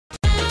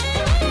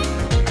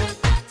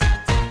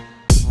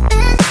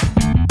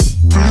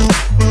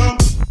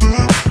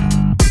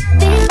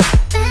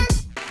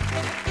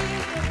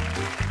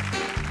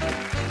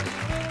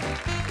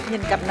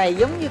này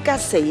giống như ca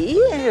sĩ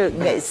hay là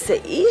nghệ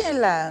sĩ hay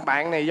là...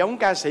 Bạn này giống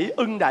ca sĩ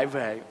Ưng Đại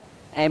Vệ.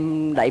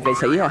 Em đại vệ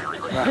sĩ thôi.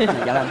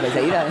 Dạ làm vệ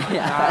sĩ thôi.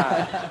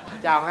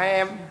 Chào hai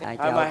em.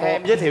 Chào mời hai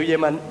em giới thiệu về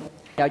mình.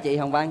 Chào chị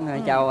Hồng Vân,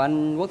 chào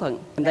anh Quốc Thuận.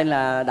 Em tên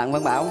là Đặng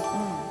Văn Bảo.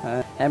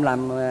 Em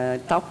làm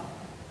tóc.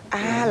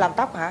 À, làm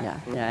tóc hả?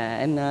 Dạ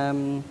em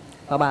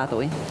 33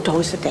 tuổi.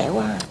 Trời, sao trẻ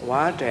quá.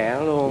 Quá trẻ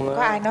luôn.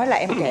 Có ai nói là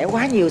em trẻ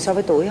quá nhiều so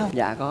với tuổi không?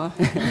 Dạ có.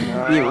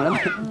 Nhiều lắm.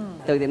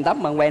 Từ tiệm tóc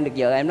mà quen được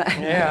vợ em đó.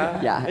 Vậy hả?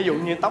 Dạ. Ví dụ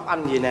như tóc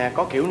anh gì nè,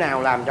 có kiểu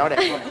nào làm cho đẹp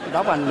không?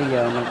 Tóc anh bây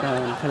giờ mà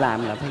phải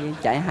làm là phải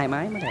chải 2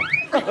 máy mới đẹp.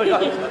 Chắc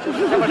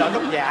phải đợi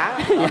tóc giả.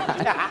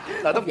 Dạ.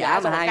 Đợi tóc giả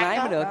mà 2 máy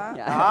mới được.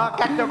 Dạ. Đó,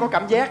 cắt cho có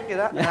cảm giác vậy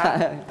đó. Dạ.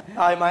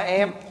 Rồi mời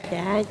em.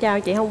 Dạ, chào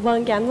chị Hồng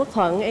Vân, chào anh Quốc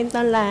Thuận. Em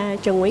tên là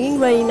Trần Nguyễn Yến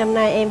Vi, năm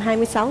nay em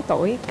 26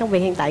 tuổi. Công việc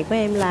hiện tại của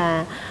em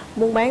là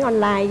buôn bán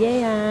online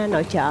với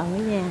nội trợ ở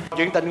nhà.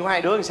 Chuyện tình của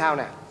hai đứa làm sao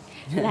nè?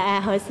 Là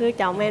hồi xưa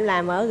chồng em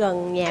làm ở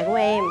gần nhà của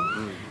em.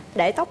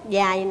 Để tóc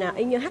dài nè,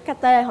 y như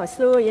HKT hồi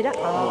xưa vậy đó.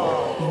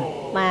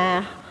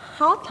 Mà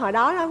hot hồi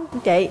đó lắm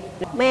chị.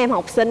 Mấy em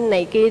học sinh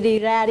này kia đi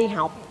ra đi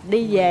học,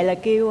 đi về là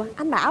kêu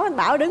anh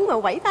Bảo đứng mà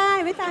vẫy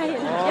tay vậy đó.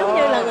 Giống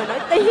như là người nổi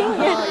tiếng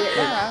vậy.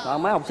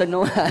 Còn mấy học sinh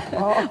luôn.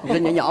 Học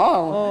sinh nhỏ nhỏ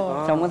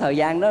không. Xong cái thời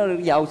gian đó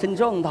giàu xin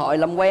số điện thoại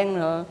làm quen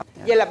rồi.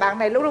 Vậy là bạn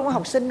này lúc đó cũng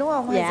học sinh đúng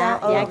không? Hay Dạ,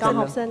 sao? dạ con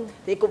học sinh.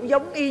 Thì cũng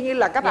giống y như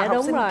là các bạn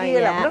học sinh rồi, kia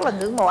là rất là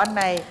ngưỡng mộ anh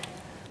này.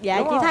 Dạ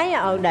đúng chị không? thấy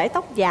để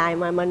tóc dài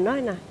mà mình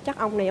nói nè, chắc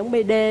ông này ông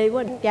BD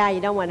quá, trai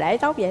gì đâu mà để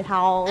tóc dài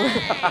thòn.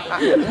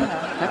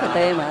 HKT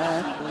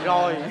mà.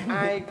 Rồi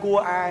ai cua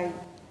ai?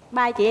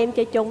 Ba chị em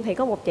chơi chung thì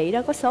có một chị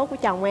đó có số của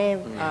chồng em.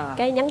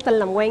 Cái nhắn tin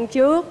làm quen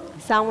trước,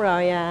 xong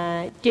rồi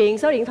truyền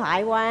số điện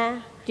thoại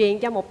qua, truyền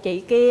cho một chị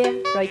kia,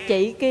 rồi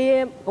chị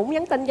kia cũng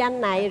nhắn tin cho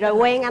anh này, rồi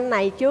quen anh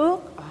này trước.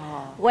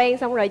 Quen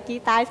xong rồi chia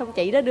tay, xong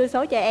chị đó đưa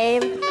số cho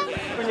em.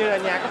 Coi như là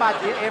nhà có 3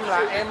 chị em là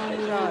em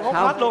ngốc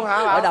Không, hết luôn hả?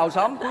 ở đầu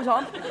xóm, cuối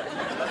xóm.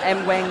 Em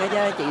quen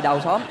với chị đầu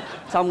xóm.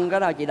 Xong cái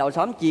đó chị đầu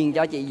xóm truyền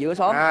cho chị giữa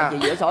xóm, chị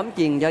giữa xóm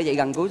truyền cho chị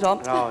gần cuối xóm.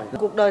 Rồi.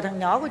 Cuộc đời thằng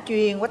nhỏ của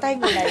Truyền qua tay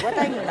người này qua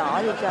tay người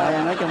nọ vậy trời.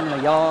 Nói chung là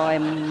do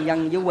em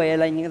dân dưới quê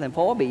lên những cái thành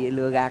phố bị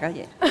lừa gạt á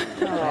vậy.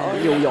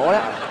 Dụ dỗ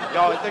đó.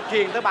 Rồi tới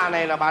Truyền tới bà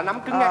này là bà nắm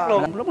cứng ngắc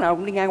luôn. Lúc nào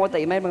cũng đi ngang qua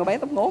tiệm em, bé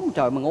tóc ngố,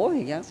 trời mà ngố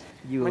thì sao?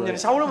 Mà nhìn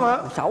xấu lắm hả?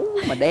 Xấu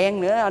mà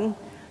đen nữa anh.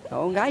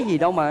 Con gái gì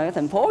đâu mà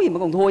thành phố gì mà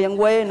còn thua dân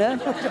quê nữa.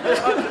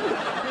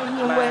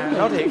 Mà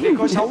nói thiệt đi,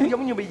 có xấu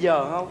giống như bây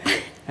giờ không?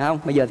 Không,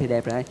 bây giờ thì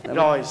đẹp rồi.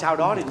 Rồi sau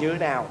đó thì như thế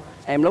nào?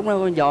 Em lúc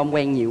đó do em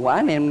quen nhiều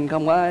quá nên em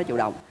không có chủ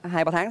động.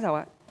 2-3 tháng sau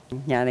á,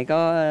 nhà này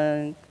có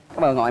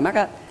bà ngoại mắc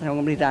á, xong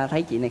em đi ra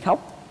thấy chị này khóc.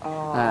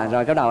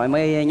 Rồi cái đầu em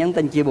mới nhắn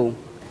tin chia buồn.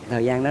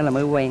 Thời gian đó là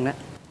mới quen đó.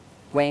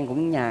 Quen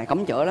cũng nhà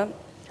cấm chở lắm.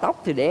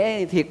 Tóc thì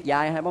để thiệt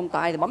dài, 2 bông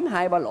tai thì bấm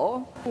 2-3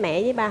 lỗ.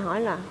 Mẹ với ba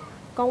hỏi là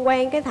con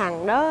quen cái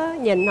thằng đó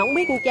nhìn không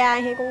biết con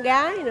trai hay con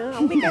gái nữa,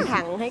 không biết cái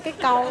thằng hay cái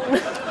con.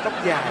 Tóc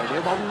dài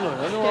để bông rồi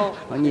nữa đúng không?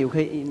 Mà nhiều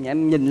khi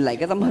em nhìn lại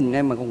cái tấm hình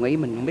em mà còn nghĩ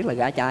mình không biết là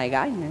gái trai hay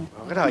gái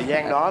nữa. Cái thời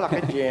gian đó là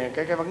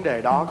cái vấn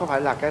đề đó có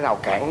phải là cái rào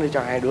cản để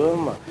cho hai đứa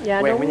mà dạ,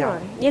 quen đúng với nhau? Rồi.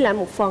 Với lại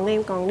một phần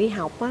em còn đi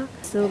học á,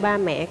 xưa ba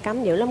mẹ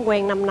cấm dữ lắm,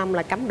 quen 5 năm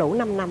là cấm đủ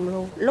 5 năm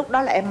luôn. Lúc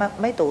đó là em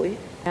mấy tuổi?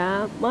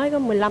 Dạ, mới có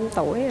 15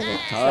 tuổi rồi.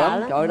 Sợ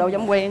lắm, trời đâu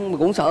dám quen mà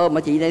cũng sợ,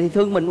 mà chị này thì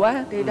thương mình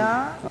quá. Thì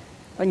đó.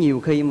 Có nhiều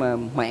khi mà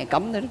mẹ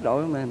cấm tới rất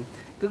rồi mà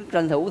cứ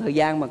tranh thủ thời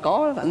gian mà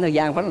có khoảng thời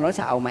gian phải là nói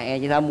xạo mẹ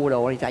vậy sao mua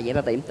đồ thì xài vậy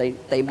ra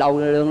tiệm đầu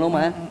đường luôn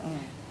mà.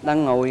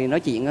 Đang ngồi nói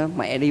chuyện á,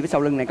 mẹ đi với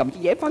sau lưng này cầm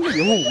chiếc dép phán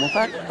cái hù một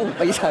phát,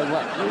 bị sợ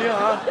quá. Vậy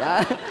hả?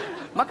 Dạ,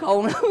 mất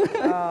hồn lắm.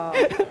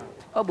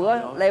 Có bữa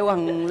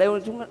leo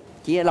xuống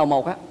chị lầu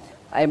 1 á,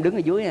 em đứng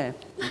ở dưới nè,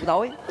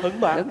 tối hứng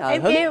bà.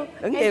 Em kêu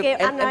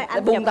anh ơi,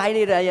 anh buông tay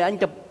đi rồi anh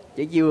chụp.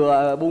 Chị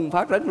vừa buông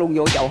phát rớt luôn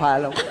vô chậu hoa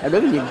luôn. Em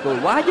đứng nhìn cười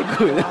quá chứ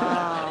cười nữa.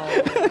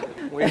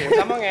 Nguy hiểm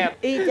lắm đó nghe.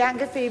 Y chang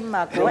cái phim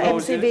mà của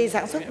MCV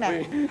sản xuất nè,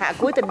 Hạ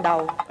Cuối Tình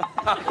Đầu.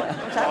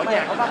 Ở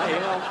nhà có phát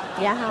hiện không?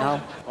 Dạ không.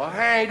 Ở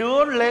hai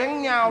đứa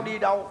lén nhau đi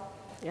đâu?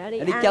 Dạ,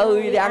 đi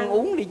chơi, đi ăn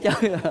uống, đi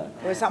chơi.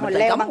 Rồi xong rồi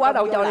leo băng quá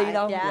đâu cho đi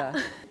đâu. Dạ.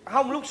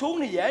 Không, lúc xuống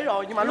thì dễ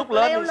rồi, nhưng mà lúc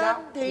lên thì sao?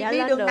 Thì dạ, đi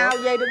đường được. nào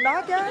về đường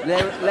đó chứ.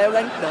 Leo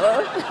lên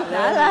đỡ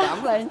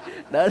lên,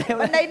 đỡ leo Bên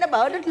lên. đây nó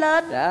bở đít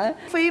lên. Dạ.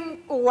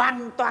 Phim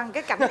hoàn toàn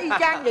cái cảnh y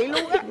chang vậy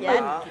luôn á.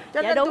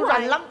 Cho nên đúng tôi rồi.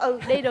 rành lắm.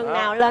 Đi đường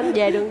nào lên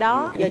về đường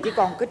đó. Giờ chỉ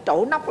còn cái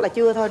chỗ nóc là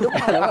chưa thôi đúng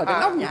không? Đúng rồi,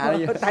 cái nóc nhà là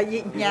gì? Tại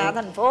vì nhà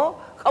thành phố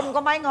không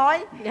có mái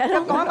ngói.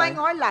 Nếu có mái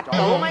ngói là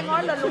đổ mái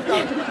ngói lên luôn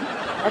rồi.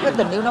 Cái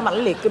tình yêu nó mãnh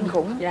liệt kinh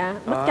khủng. Dạ,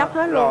 bất chấp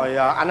hết luôn. Rồi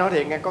anh nói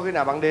thiệt nghe, có khi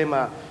nào ban đêm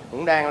mà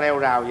cũng đang leo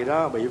rào gì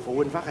đó bị phụ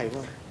huynh phát hiện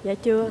không? Dạ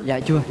chưa. Dạ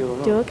chưa.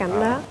 Chưa cảnh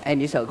đó. Em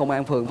chỉ sợ công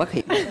an phường phát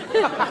hiện.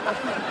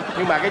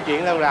 Nhưng mà cái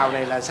chuyện leo rào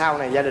này là sau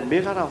này gia đình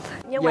biết hết không?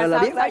 Nhưng giờ mà là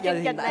sau biết đó, giờ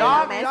chương trình thì này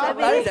đó, mẹ đó, sẽ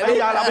tới biết. bây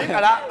giờ là biết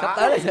rồi đó. Sắp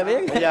tới thì sẽ biết.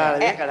 Bây giờ là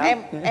biết rồi đó.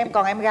 Em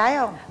còn em gái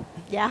không?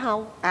 Dạ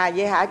không. À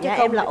vậy hả? Chứ Dạ,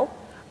 không em là Út.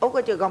 Út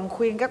ở trường Gồng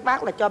khuyên các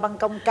bác là cho ban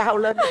công cao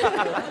lên.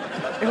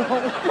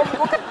 không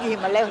có cách gì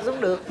mà leo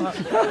xuống được.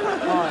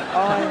 Rồi,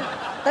 ôi.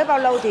 Tới bao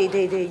lâu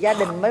thì gia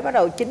đình mới bắt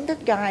đầu chính thức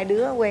cho hai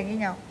đứa quen với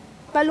nhau?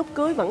 Tới lúc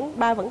cưới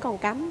ba vẫn còn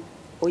cấm.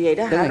 Ủa vậy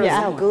đó hả? Rồi Dạ.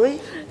 sao cưới?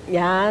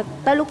 Dạ,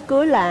 tới lúc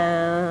cưới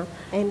là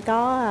em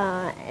có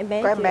em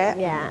bé. Có em bé.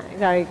 Dạ,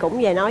 rồi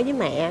cũng về nói với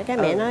mẹ. Cái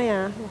mẹ nói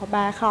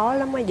ba khó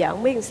lắm, vợ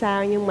không biết làm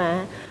sao. Nhưng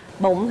mà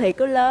bụng thì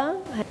cứ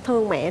lớn,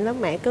 thương mẹ lắm.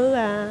 Mẹ cứ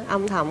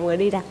âm thầm rồi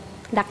đi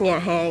đặt nhà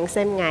hàng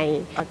xem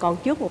ngày. Còn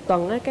trước 1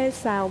 tuần á, cái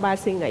sau ba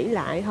suy nghĩ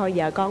lại, thôi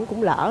giờ con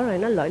cũng lỡ rồi,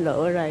 nó lựa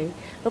lựa rồi.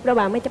 Lúc đó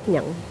ba mới chấp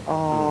nhận.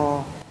 Ồ.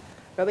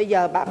 Rồi bây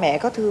giờ ba mẹ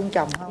có thương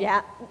chồng không?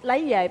 Dạ,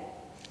 lấy về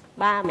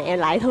ba mẹ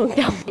lại thương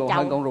chồng. Còn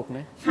hơn con ruột nữa.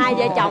 Hai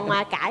vợ chồng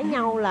mà cãi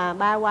nhau là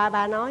ba qua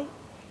ba nói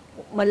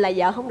mình là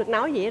vợ không được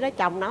nói gì đó,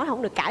 chồng nói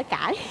không được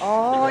cãi.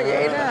 Ồ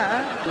vậy đó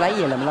hả? Lấy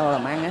về làm lo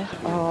làm ăn á.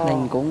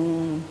 Nên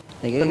cũng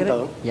thì tin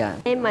tưởng. Dạ.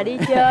 Em mà đi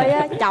chơi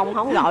á, chồng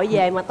không gọi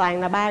về mà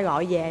toàn là ba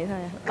gọi về thôi.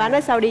 Ba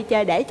nói sao đi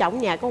chơi để chồng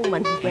nhà có một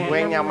mình.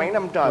 Quen nhau mấy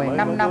năm trời mới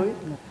 5 năm.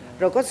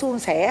 Rồi có suôn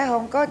sẻ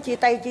không? Có chia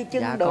tay chia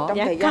chân Dạ, được có. trong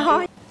Dạ thời gian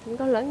có. Không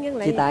có lớn nhất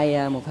là Chia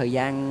tay một thời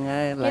gian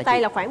là chia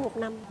tay là khoảng 1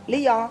 năm.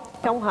 Lý do?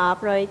 Trong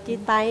họp rồi chia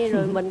tay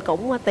rồi mình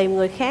cũng tìm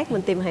người khác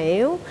mình tìm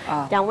hiểu.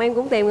 Chồng em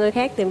cũng tìm người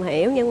khác tìm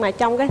hiểu. Nhưng mà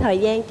trong cái thời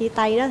gian chia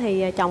tay đó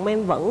thì chồng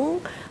em vẫn,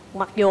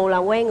 mặc dù là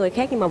quen người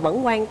khác nhưng mà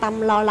vẫn quan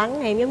tâm lo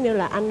lắng em. Giống như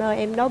là anh ơi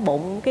em đói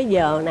bụng cái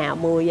giờ nào,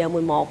 10 giờ,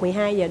 11,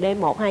 12 giờ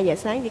đêm, 1, 2 giờ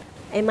sáng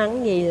em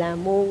ăn gì là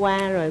mua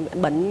qua, rồi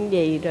bệnh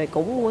gì rồi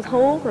cũng mua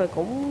thuốc, rồi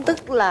cũng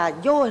Tức là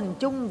vô hình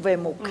chung về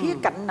một khía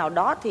cạnh nào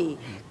đó thì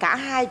cả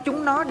hai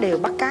chúng nó đều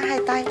bắt cá hai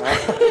tay.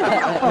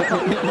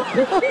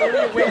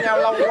 Quen nhau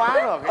lâu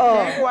quá rồi,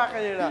 cái quá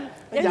cái như là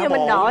giống như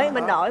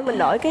mình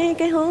đổi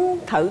cái hướng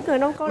thử coi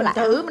nó có Mình lạ.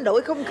 thử mình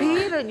đổi không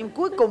khí rồi nhưng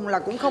cuối cùng là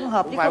cũng không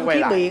hợp với Phải không quay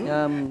khí lại. biển.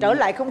 Trở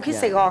lại không khí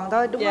Sài Gòn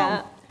thôi đúng không?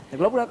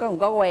 Lúc đó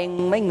có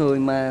quen mấy người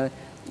mà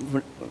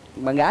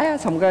bạn gái á,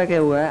 xong cái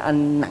kêu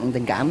anh nặng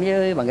tình cảm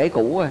với bạn gái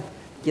cũ rồi,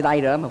 chia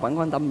tay rồi mà vẫn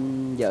quan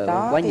tâm vợ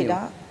Đó quá thì nhiều.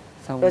 đó.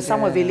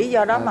 Xong rồi vì lý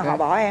do đó mà họ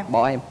bỏ em.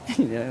 Bỏ em.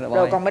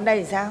 Rồi còn bên đây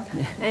thì sao?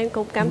 Em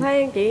cũng cảm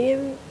thấy chỉ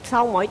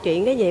sau mọi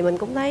chuyện cái gì mình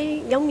cũng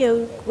thấy giống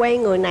như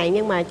quen người này,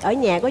 nhưng mà ở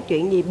nhà có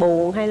chuyện gì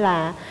buồn hay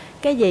là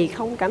cái gì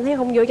không cảm thấy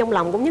không vui trong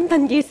lòng cũng nhắn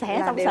tin chia sẻ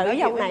Là tâm đều sự nói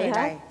với ông chuyện này với hết.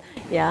 người này.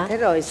 Dạ. Thế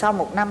rồi sau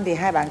 1 năm thì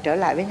hai bạn trở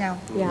lại với nhau.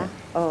 Dạ.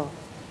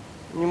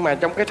 Nhưng mà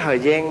trong cái thời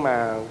gian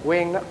mà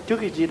quen đó, trước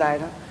khi chia tay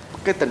đó,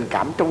 cái tình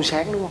cảm trong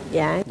sáng đúng không?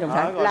 Dạ.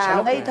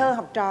 Là ngây thơ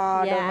học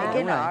trò Dạ. đồ này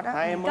cái nọ đó.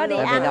 Có đi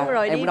ăn đâu,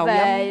 rồi em đi đâu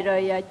về dám.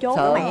 rồi trốn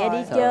Sợ, mẹ đi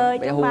sợ. chơi,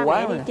 Bị trốn hù ba quá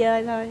mẹ đi mà.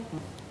 chơi thôi.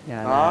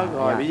 Đó,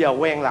 rồi bây giờ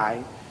quen lại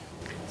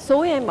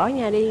Xúi em bỏ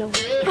nhà đi luôn.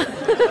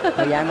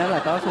 Thời gian đó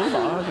là có xuống bỏ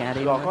nhà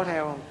đi rồi luôn. có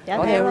theo không? Dạ,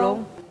 Có theo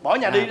luôn. Bỏ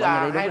nhà đi Bỏ là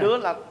nhà đi, đúng hai rồi. đứa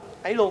là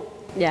ấy luôn.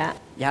 Dạ.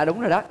 Dạ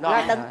đúng rồi đó.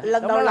 Là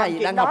lần đầu làm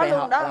chuyện đó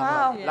luôn đó phải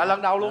không? Là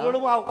lần đầu luôn đó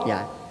đúng không?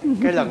 Dạ.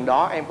 Cái lần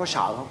đó em có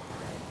sợ không?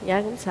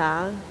 Dạ cũng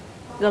sợ.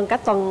 Gần cả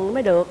tuần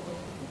mới được.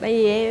 Bởi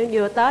vì em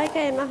vừa tới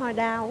cái em nói hơi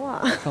đau quá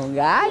à. Con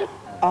gái.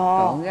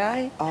 Con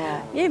gái.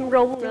 Với em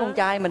run Chứ nữa. con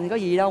trai mình có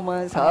gì đâu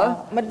mà sợ.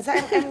 Mình sao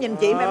em nhìn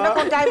chị mà em nói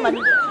con trai mình.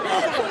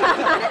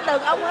 Cái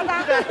đàn ông hả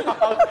ta?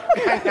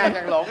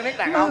 Càng lộ cái nét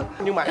đàn ông.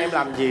 Nhưng mà em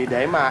làm gì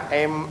để mà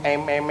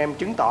em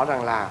chứng tỏ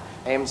rằng là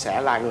em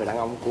sẽ là người đàn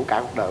ông của cả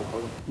cuộc đời của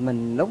em?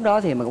 Mình lúc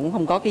đó thì mình cũng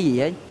không có cái gì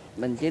hết.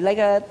 Mình chỉ lấy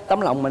cái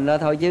tấm lòng mình ra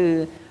thôi,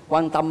 chứ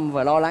quan tâm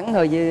và lo lắng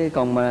thôi, chứ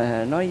còn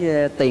mà nói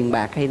tiền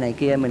bạc hay này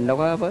kia mình đâu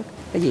có với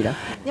cái gì đó.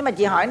 Nhưng mà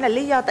chị hỏi là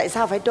lý do tại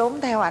sao phải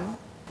trốn theo ảnh?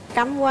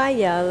 Cấm quá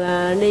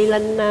giờ đi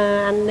lên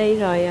anh đi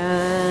rồi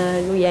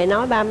về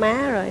nói ba má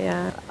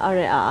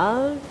rồi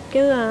ở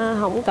chứ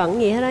không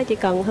cần gì hết đó, chỉ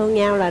cần thương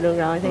nhau là được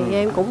rồi. Thì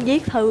em cũng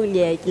viết thư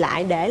về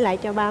lại để lại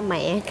cho ba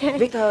mẹ.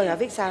 Viết thơ hả?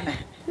 Viết sao nè?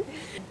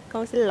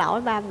 Con xin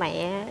lỗi ba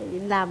mẹ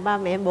làm ba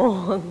mẹ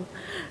buồn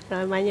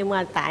rồi mà, nhưng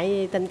mà tại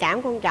vì tình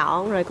cảm con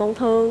chọn rồi, con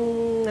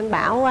thương anh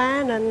Bảo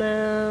quá nên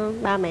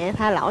ba mẹ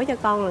tha lỗi cho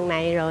con lần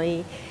này,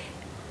 rồi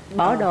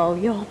bỏ đồ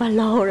vô ba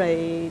lô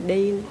rồi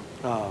đi.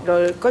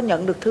 Rồi có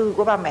nhận được thư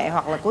của ba mẹ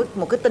hoặc là có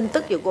một cái tin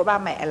tức gì của ba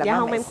mẹ là Dạ ba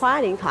không, mẹ... em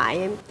khóa điện thoại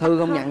em. Thư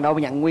không nhận đâu,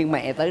 nhận nguyên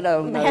mẹ tới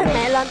đâu.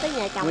 Mẹ lên tới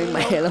nhà chồng Nguyên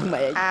luôn. mẹ luôn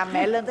mẹ.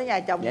 Mẹ lên tới nhà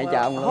chồng. Nhà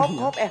chồng luôn.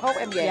 Hốt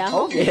em về. Dạ,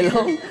 Hốt về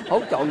luôn.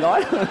 Hốt trọn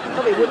gói.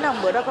 Có bị quýnh không?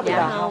 Bữa đó có bị Dạ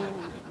đòn không?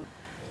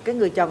 Cái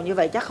người chồng như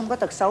vậy chắc không có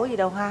tật xấu gì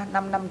đâu ha.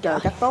 5 năm trời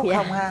chắc tốt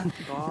không ha?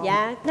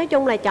 Dạ, nói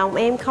chung là chồng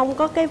em không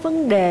có cái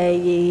vấn đề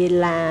gì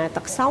là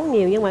tật xấu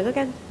nhiều, nhưng mà có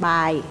cái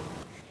bài.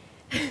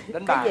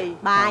 Đánh Cái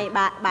bài. gì?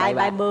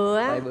 Bài bừa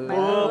á.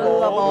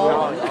 Bừa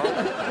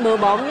Bừa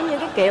bộn giống như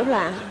cái kiểu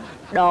là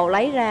đồ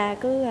lấy ra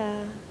cứ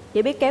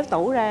chỉ biết kéo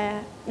tủ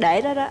ra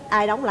để đó đó,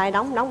 ai đóng lại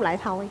đóng lại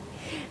thôi.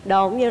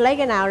 Đồ cũng như lấy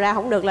cái nào ra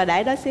không được là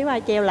để đó xíu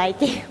ai treo lại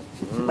treo.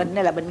 Bệnh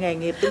này là bệnh nghề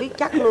nghiệp tôi biết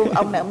chắc luôn.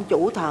 Ông này ông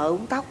chủ thợ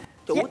uống tóc.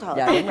 Chủ thợ.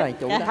 Dạ đúng rồi,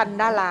 chủ. Thành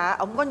ra là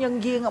ông có nhân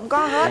viên, ông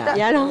có hết á.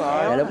 Dạ đúng.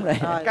 Dạ đúng rồi.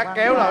 Cắt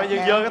kéo là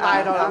dơ cái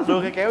tay thôi,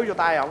 đưa cái kéo vô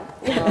tay ổng.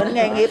 Bệnh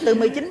nghề nghiệp từ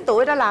 19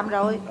 tuổi đã làm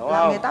rồi. Đúng Làm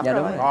không? nghề tóc Dạ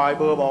rồi. đúng Rồi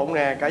bừa bộn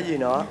nè, cái gì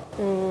nữa?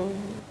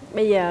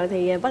 Bây giờ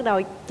thì bắt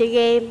đầu chơi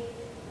game.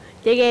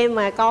 Chơi game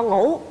mà con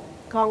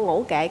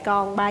ngủ kệ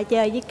con, ba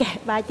chơi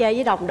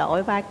với đồng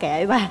đội, ba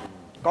kệ ba.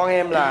 Con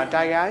em là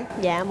trai gái?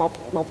 Dạ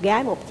một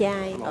gái một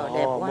trai.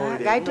 Đẹp quá.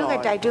 Gái trước hay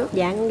trai trước?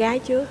 Dạ con gái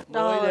trước.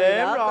 10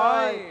 điểm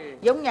rồi.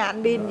 Giống nhà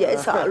anh Bin dễ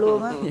sợ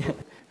luôn á.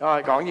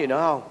 Rồi còn gì nữa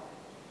không?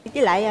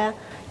 Với lại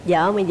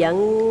vợ mà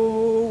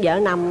vợ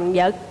nằm,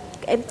 vợ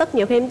em tức,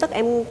 nhiều khi em tức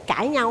em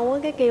cãi nhau á,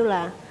 cái kêu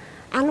là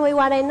anh quay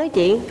qua đây nói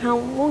chuyện,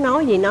 không muốn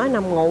nói gì nói,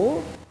 nằm ngủ.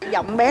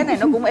 Giọng bé này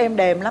nó cũng êm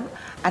đềm lắm.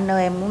 Anh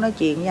ơi em muốn nói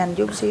chuyện với anh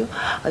chút xíu.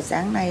 Hồi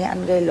sáng nay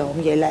anh gây lộn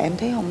vậy là em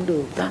thấy không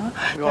được đó.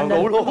 Rồi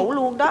ngủ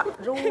luôn đó.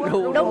 Đúng,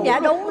 dạ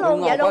đúng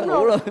luôn, dạ đúng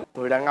luôn.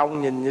 Người đàn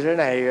ông nhìn như thế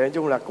này nói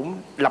chung là cũng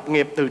lập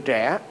nghiệp từ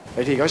trẻ.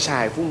 Vậy thì có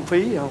xài phung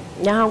phí gì không?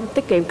 Dạ không,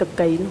 tiết kiệm cực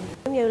kỳ luôn.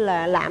 Giống như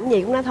là làm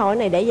gì cũng nói thôi, cái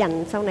này để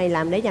dành, sau này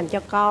làm để dành cho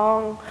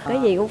con.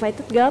 Cái gì cũng phải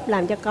tích góp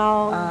làm cho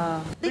con.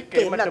 Tiết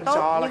kiệm là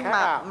tốt, nhưng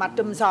mà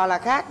trùm sò là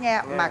khác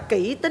nha. Mà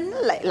kỹ tính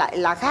lại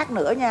là khác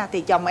nữa nha.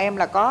 Thì chồng em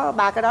là có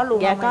ba cái đó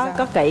luôn dạ, không?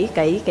 có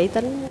kỹ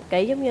tính.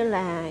 Kỹ giống như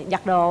là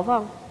giặt đồ phải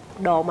không?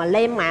 Đồ mà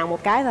lem màu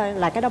một cái thôi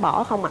là cái đó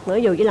bỏ không mặc nữa,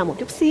 dù chỉ là một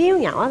chút xíu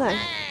nhỏ thôi.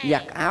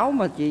 Giặt áo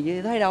mà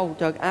chị thấy đâu,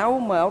 trời,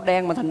 áo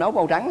đen mà thành áo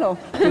màu trắng luôn,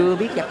 chưa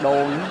biết giặt đồ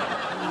nữa.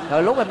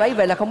 Rồi lúc em lấy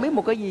về là không biết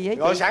một cái gì hết.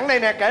 Rồi sẵn đây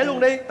nè, kể luôn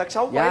đi, tật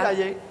xấu của ấy là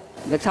gì?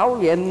 Tật xấu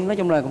vậy em nói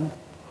chung là cũng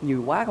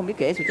nhiều quá không biết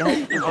kể sao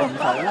chứ hết.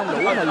 Sợ nó đủ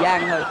thời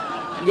gian thôi.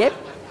 Dép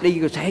đi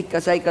rồi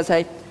cà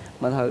xe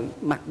mà thời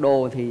mặc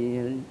đồ thì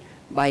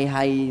bày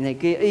hay này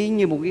kia y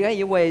như một cái gái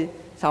dưới quê.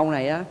 Sau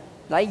này á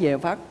lấy về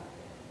phát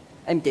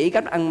em chỉ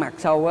cách ăn mặc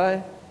sau á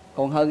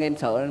còn hơn em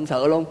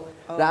sợ luôn.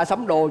 Ra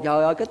sắm đồ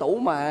trời ơi, cái tủ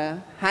mà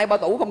 2-3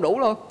 tủ không đủ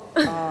luôn.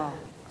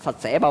 Sạch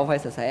sẽ, bao phây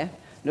sạch sẽ.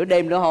 Nửa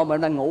đêm nữa hôm mà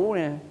em đang ngủ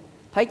nè,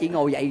 thấy chị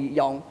ngồi dậy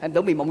dọn, em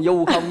tưởng bị mộng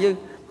du không chứ.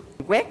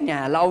 Quét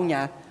nhà, lau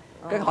nhà.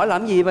 Cái hỏi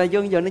làm gì mà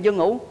giờ nó chưa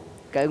ngủ.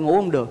 Kệ ngủ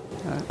không được.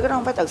 Cái đó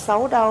không phải tật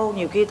xấu đâu.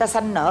 Nhiều khi ta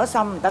sanh nở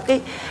xong người ta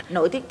cái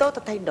nội tiết tố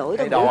ta thay đổi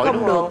ngủ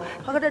không được.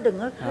 Thôi cái đó đừng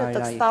có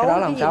tật xấu. Cái đó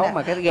là xấu nè.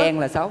 mà cái ghen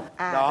là xấu.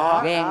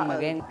 Đó.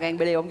 Ghen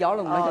bê đeo bóng gió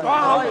luôn.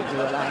 Thôi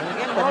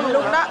ghen bệnh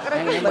luôn đó.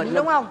 Cái đó bệnh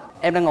đúng không?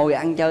 Em đang ngồi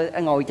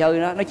ngồi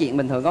chơi đó, nói chuyện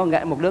bình thường, có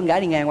một đứa con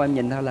gái đi ngang qua em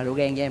nhìn thôi là đủ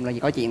ghen với em, là gì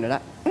có chuyện rồi đó.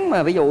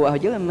 Mà ví dụ hồi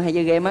trước em hay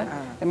chơi game á,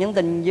 em nhắn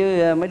tin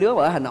với mấy đứa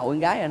ở Hà Nội, con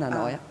gái ở Hà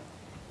Nội á,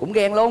 cũng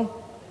ghen luôn.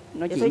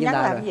 Nói chuyện với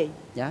ta rồi. Gì?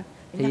 Dạ.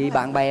 Thì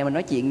bạn bè mình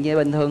nói chuyện như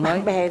bình thường thôi.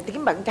 Bạn bè thì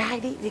kiếm bạn trai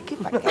đi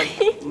kiếm bạn trai.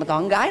 Mà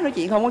toàn con gái nói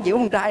chuyện không có chịu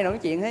con trai nào nói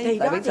chuyện ấy.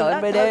 Tại biết sợ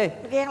anh BD.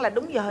 Ghen là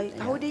đúng giờ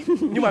thôi đi.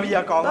 Nhưng mà bây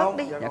giờ còn không?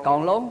 Dạ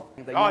còn luôn.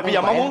 Rồi bây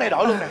giờ mong muốn thay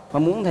đổi luôn nè. Mà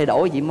muốn thay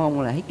đổi chị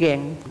mong là hết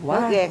ghen quá.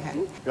 Bớt ghen hả?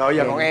 Rồi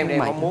giờ còn em thì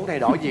mong muốn thay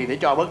đổi gì để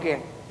cho bớt ghen?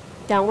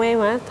 Chồng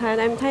em hả? Thôi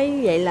em thấy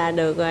vậy là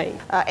được rồi.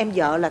 Em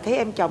vợ là thấy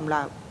em chồng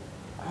là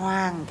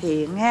hoàn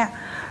thiện nha.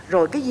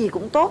 Rồi cái gì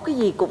cũng tốt, cái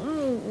gì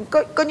cũng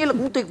coi như là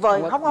cũng tuyệt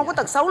vời, không có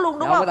tật xấu luôn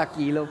đúng không? Không có tật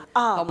gì luôn.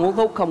 Không uống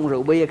thuốc, không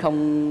rượu bia,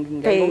 không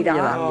thì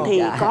đó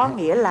thì có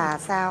nghĩa là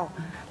sao?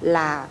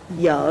 Là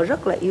vợ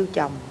rất là yêu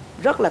chồng,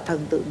 rất là thần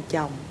tượng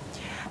chồng.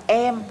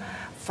 Em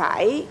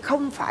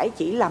không phải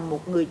chỉ là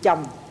một người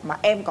chồng mà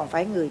em còn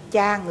phải người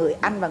cha, người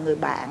anh và người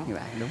bạn.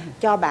 Đúng.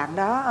 Cho bạn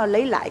đó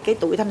lấy lại cái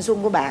tuổi thanh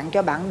xuân của bạn,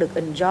 cho bạn được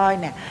enjoy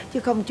nè, chứ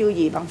không chưa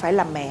gì bạn phải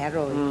làm mẹ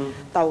rồi.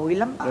 Tội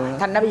lắm.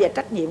 Thành ra bây giờ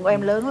trách nhiệm của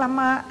em lớn lắm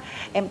á.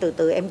 Em từ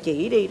từ em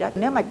chỉ đi đó.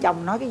 Nếu mà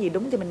chồng nói cái gì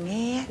đúng thì mình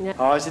nghe.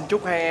 Thôi xin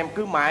chúc hai em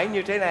cứ mãi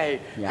như thế này.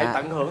 Hãy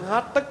tận hưởng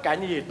hết tất cả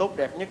những gì tốt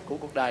đẹp nhất của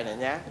cuộc đời này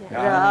nhé.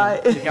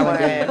 Rồi. Cảm ơn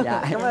hai em.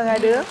 Cảm ơn hai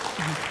đứa.